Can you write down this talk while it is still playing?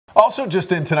Also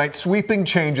just in tonight, sweeping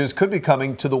changes could be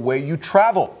coming to the way you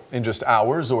travel. In just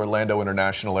hours, Orlando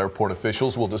International Airport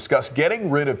officials will discuss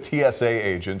getting rid of TSA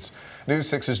agents. News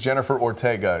 6's Jennifer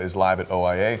Ortega is live at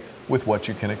OIA with what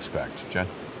you can expect. Jen?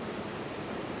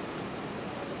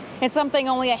 It's something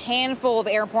only a handful of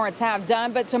airports have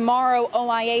done, but tomorrow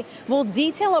OIA will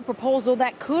detail a proposal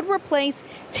that could replace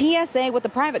TSA with a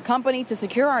private company to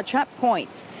secure our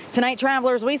checkpoints. Tonight,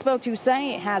 travelers we spoke to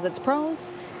say it has its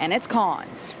pros and its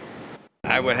cons.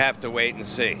 I would have to wait and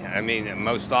see. I mean,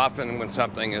 most often when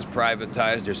something is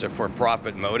privatized, there's a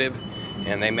for-profit motive,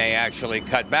 and they may actually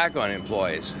cut back on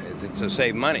employees. It's to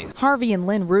save money. Harvey and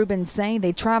Lynn Rubin say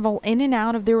they travel in and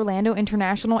out of the Orlando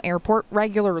International Airport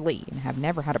regularly and have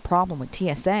never had a problem with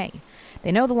TSA.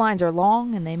 They know the lines are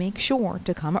long and they make sure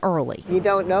to come early. You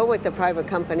don't know what the private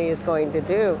company is going to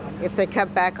do. If they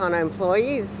cut back on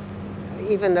employees,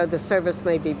 even though the service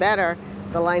may be better,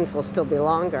 the lines will still be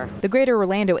longer. The Greater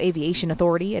Orlando Aviation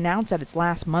Authority announced at its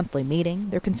last monthly meeting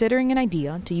they're considering an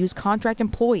idea to use contract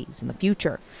employees in the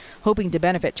future, hoping to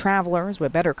benefit travelers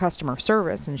with better customer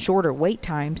service and shorter wait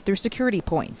times through security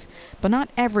points. But not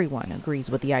everyone agrees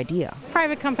with the idea.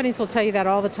 Private companies will tell you that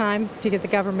all the time to get the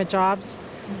government jobs,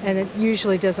 and it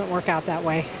usually doesn't work out that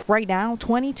way. Right now,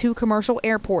 22 commercial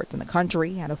airports in the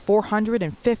country out of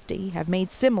 450 have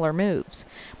made similar moves.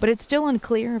 But it's still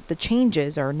unclear if the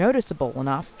changes are noticeable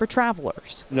enough for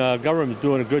travelers. The government's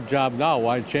doing a good job now.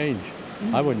 Why change?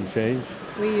 I wouldn't change.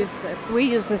 We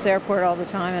use this airport all the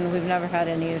time, and we've never had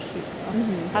any issues.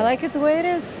 So. I like it the way it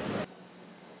is.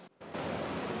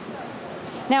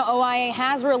 Now, OIA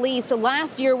has released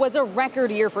last year was a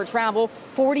record year for travel.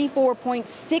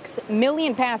 44.6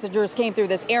 million passengers came through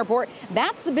this airport.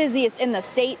 That's the busiest in the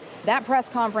state. That press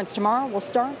conference tomorrow will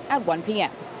start at 1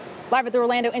 p.m. Live at the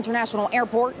Orlando International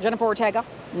Airport, Jennifer Ortega,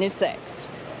 News 6.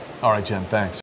 All right, Jen, thanks.